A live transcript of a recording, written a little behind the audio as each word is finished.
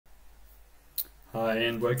Hi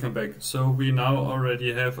and welcome back. So we now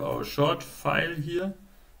already have our short file here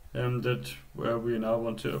that where we now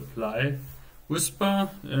want to apply Whisper.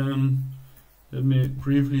 Let me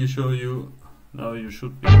briefly show you. Now you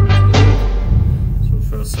should be able to hear it. So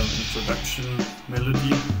first some introduction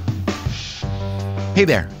melody. Hey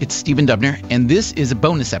there, it's Stephen Dubner, and this is a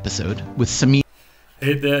bonus episode with Samir.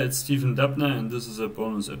 Hey there, it's Stephen Dubner, and this is a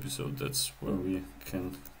bonus episode. That's where we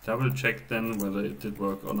can double check then whether it did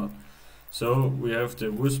work or not. So we have the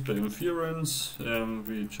Whisper inference.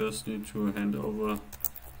 We just need to hand over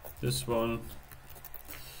this one.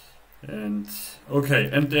 And okay,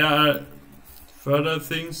 and there are further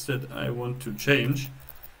things that I want to change.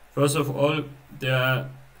 First of all, there are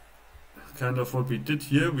kind of what we did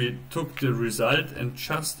here. We took the result and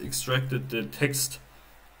just extracted the text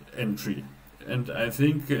entry. And I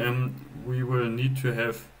think we will need to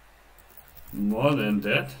have more than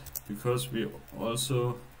that, because we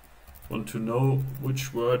also want to know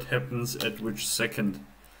which word happens at which second.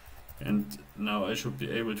 And now I should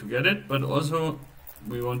be able to get it, but also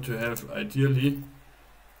we want to have, ideally,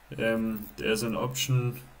 there's an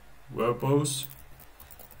option verbose,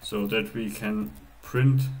 so that we can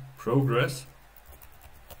print progress.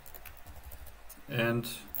 And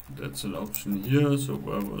that's an option here, so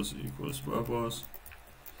verbose equals verbose.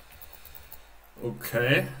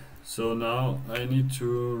 Okay. So now I need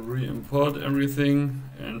to re-import everything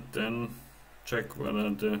and then check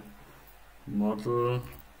whether the model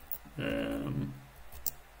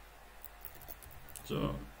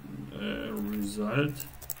result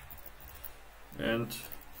and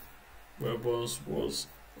verbose was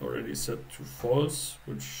already set to false,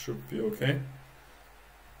 which should be okay.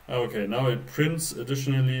 Okay, now it prints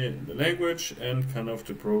additionally the language and kind of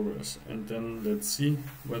the progress, and then let's see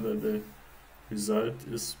whether the result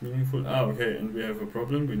is meaningful. Okay, and we have a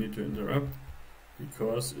problem. We need to interrupt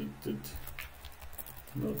because it did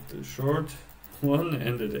not the short one,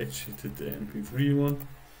 and it actually did the MP3 one,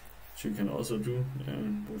 which you can also do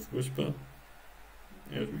with Whisper,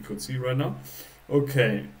 as we could see right now.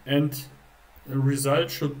 Okay, and the result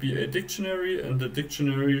should be a dictionary, and the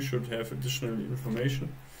dictionary should have additional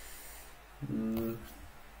information,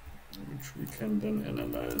 which we can then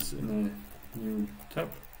analyze in a new tab.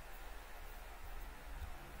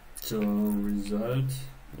 So result,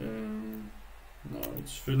 now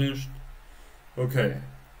it's finished. Okay,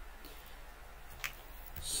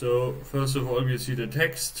 so first of all we see the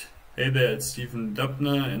text. Hey there, it's Stephen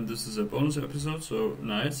Dubner, and this is a bonus episode, so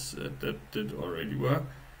nice, that did already work.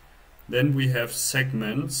 Then we have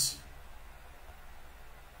segments.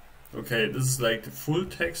 Okay, this is like the full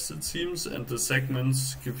text, it seems, and the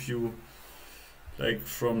segments give you like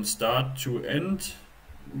from start to end.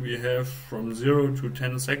 We have from 0 to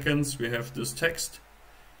 10 seconds, we have this text.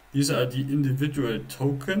 These are the individual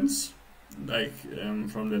tokens, like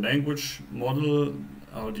from the language model,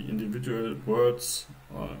 how the individual words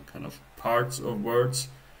or kind of parts of words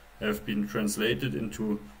have been translated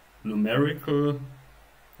into numerical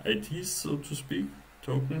IDs, so to speak,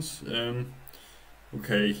 tokens.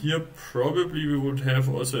 Okay, here probably we would have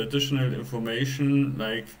also additional information,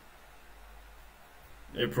 like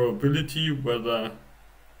a probability whether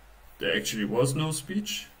there actually was no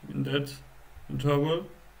speech in that interval,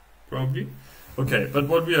 probably. Okay, but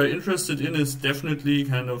what we are interested in is definitely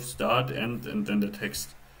kind of start, end, and then the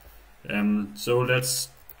text. So let's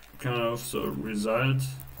kind of, so result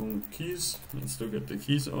from keys. Let's look at the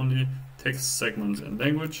keys only. Text, segments, and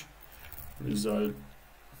language. Result,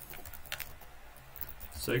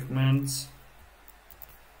 segments.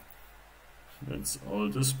 That's all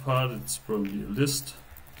this part. It's probably a list.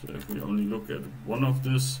 So if we only look at one of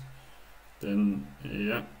this, then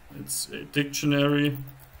yeah, it's a dictionary.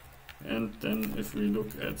 And then if we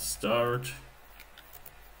look at start,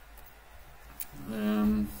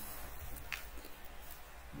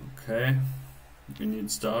 okay, we need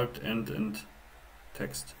start, end, and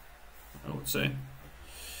text, I would say.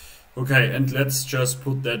 Okay, and let's just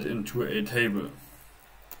put that into a table.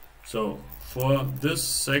 So for this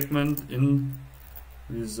segment in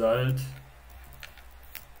result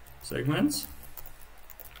segments,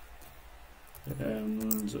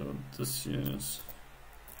 so this here is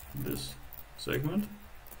this segment.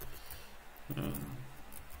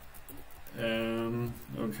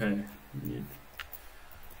 Okay, we need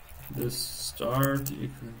this start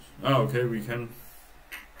equals, okay, we can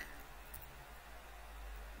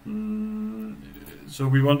so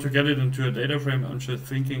we want to get it into a data frame. I'm just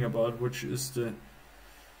thinking about which is the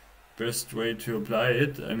best way to apply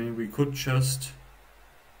it. I mean, we could just,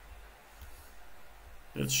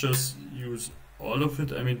 let's just use all of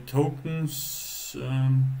it. I mean, tokens,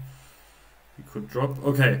 we could drop.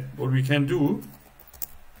 Okay, what we can do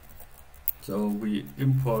So we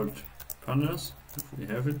import pandas if we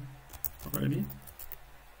have it already.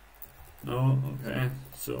 No, okay.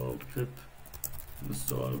 So pip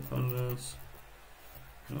install pandas.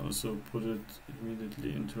 And also put it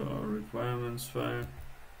immediately into our requirements file.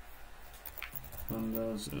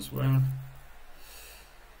 Pandas as well.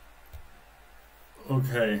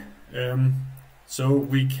 Okay. So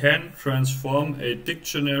we can transform a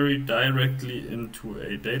dictionary directly into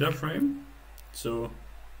a data frame. So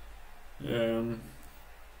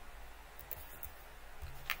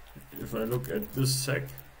if I look at this sec,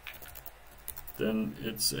 then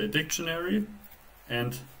it's a dictionary,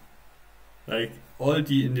 and like all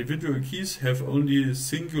the individual keys have only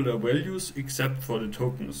singular values except for the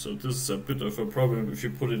tokens. So this is a bit of a problem if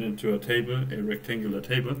you put it into a table, a rectangular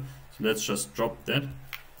table. So let's just drop that.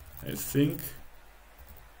 I think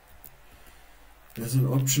there's an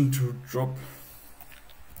option to drop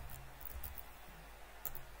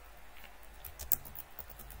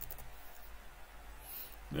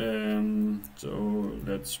so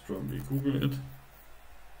let's probably Google it.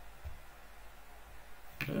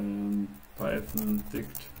 Python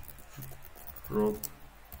dict drop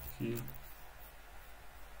key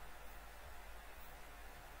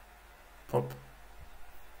pop.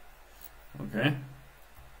 Okay,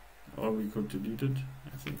 or we could delete it.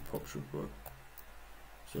 I think pop should work.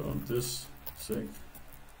 So on this sec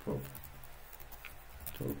pop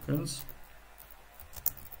tokens.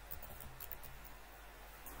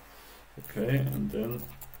 Okay, and then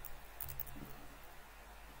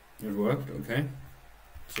it worked. Okay,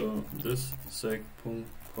 so this sec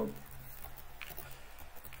pop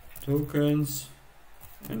tokens,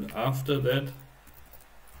 and after that,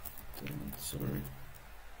 sorry.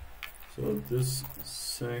 So this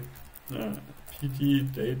sec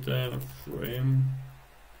pt data frame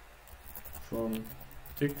from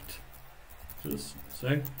dict this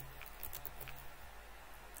sec.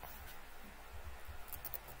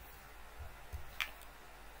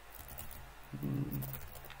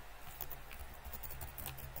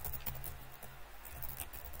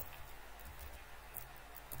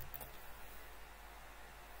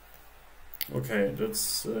 Okay,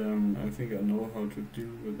 that's I think I know how to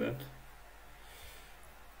deal with that.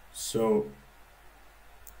 So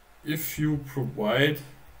if you provide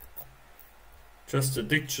just a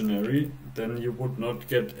dictionary, then you would not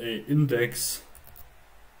get a index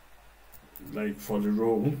like for the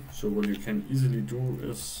row. So what you can easily do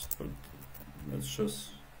is, but let's just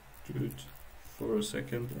do it for a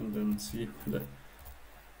second and then see if that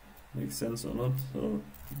makes sense or not. So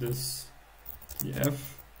this df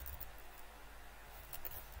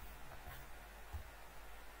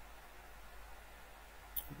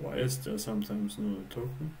why is there sometimes not a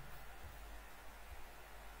token?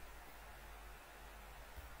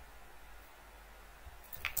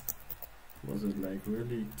 Was it like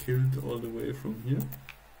really killed all the way from here?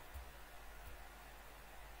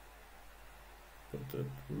 But that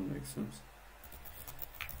wouldn't make sense.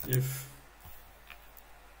 If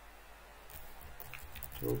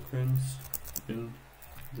tokens in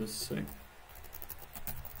this sec,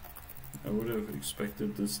 I would have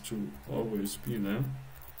expected this to always be there.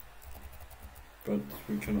 But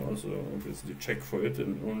we can also obviously check for it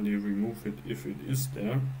and only remove it if it is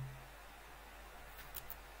there.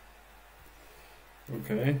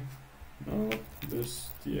 Okay, now this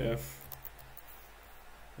df.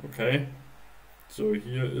 Okay, so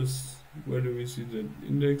here is, where do we see the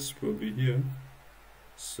index? Probably here.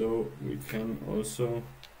 So we can also,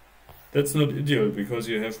 that's not ideal because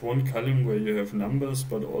you have one column where you have numbers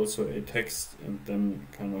but also a text, and then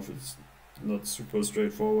kind of it's not super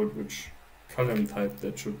straightforward which column type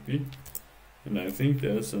that should be. And I think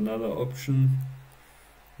there's another option,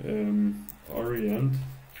 orient,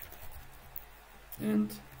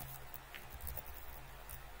 and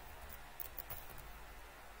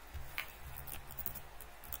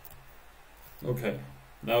okay,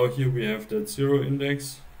 now here we have that 0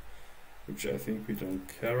 index, which I think we don't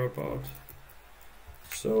care about.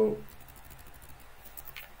 So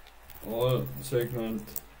all segment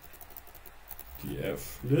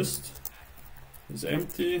df list is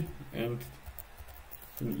empty, and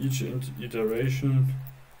in each iteration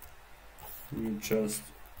we just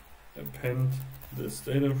append this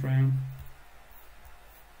data frame,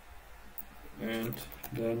 and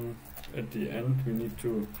then at the end we need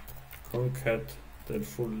to concat that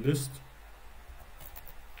full list.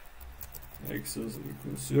 X is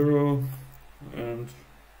equals 0, and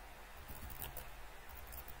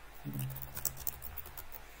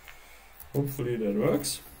hopefully that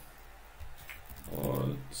works.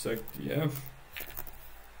 All sec df,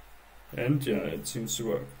 and yeah, it seems to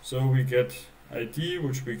work. So we get ID,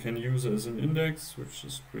 which we can use as an index, which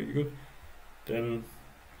is pretty good. Then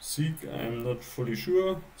seek, I'm not fully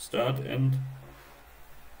sure. Start, end.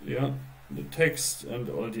 Yeah, the text and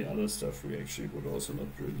all the other stuff we actually would also not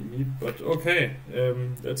really need. But okay,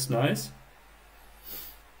 that's nice.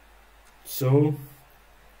 So,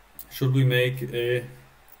 should we make a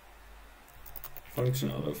function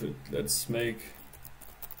out of it? Let's make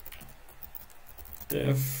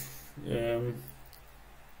def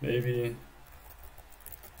maybe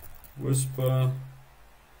whisper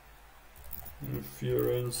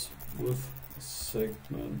inference with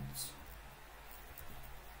segments.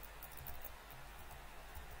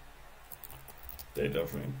 Data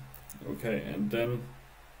frame. Okay, and then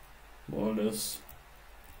more or less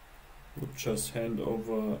would just hand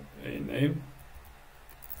over a name,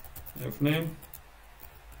 fname.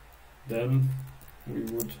 Then we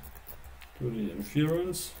would do the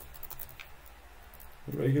inference,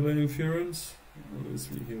 regular inference,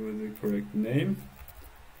 obviously here with the correct name,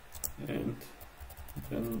 and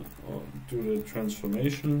then do the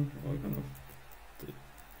transformation or kind of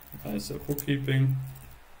the nicer bookkeeping.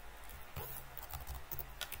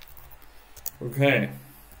 Okay,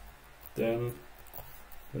 then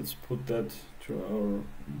let's put that to our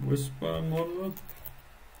Whisper model.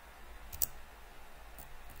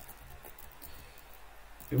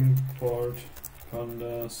 Import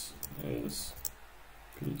pandas as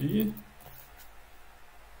PD.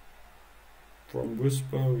 From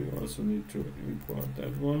Whisper we also need to import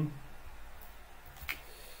that one.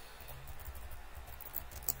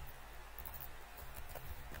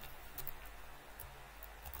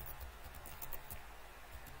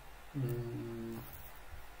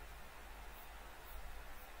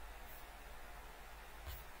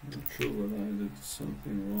 Not sure whether I did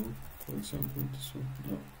something wrong. For example, this one,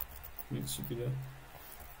 no, needs to be there.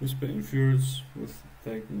 Whisper inference with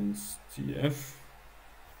segments TF.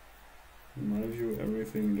 In my view,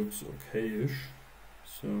 everything looks okay-ish.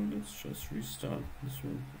 So let's just restart this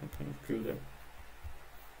one. I kind of killed that.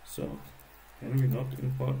 So, can we not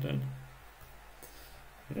import that?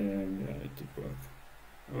 Yeah, it did work.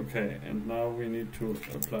 Okay, and now we need to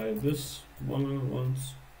apply this model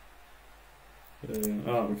once.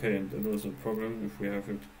 Okay, and that was a problem if we have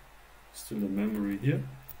it still in memory here.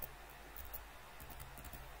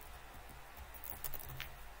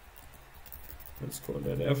 Let's call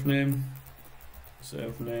that fname. This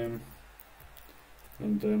fname,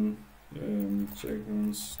 and then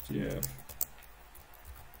segments df.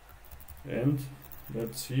 And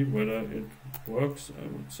let's see whether it works. I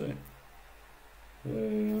would say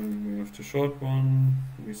we have the short one.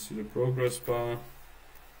 We see the progress bar.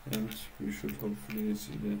 And we should hopefully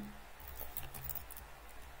see the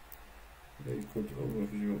very good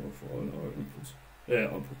overview of all our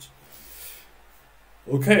outputs.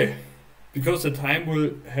 Okay, because the time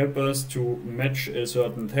will help us to match a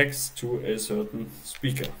certain text to a certain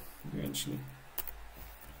speaker eventually.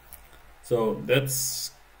 So that's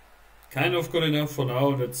kind of good enough for now.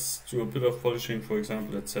 Let's do a bit of polishing. For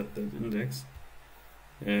example, let's set that index.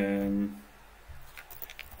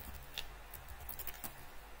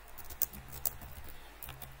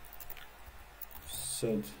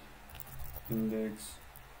 Set index.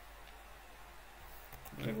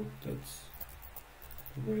 I hope that's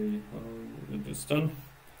the way how it is done.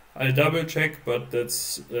 I'll double check, but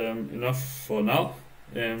that's enough for now.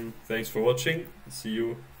 Thanks for watching. See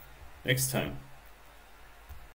you next time.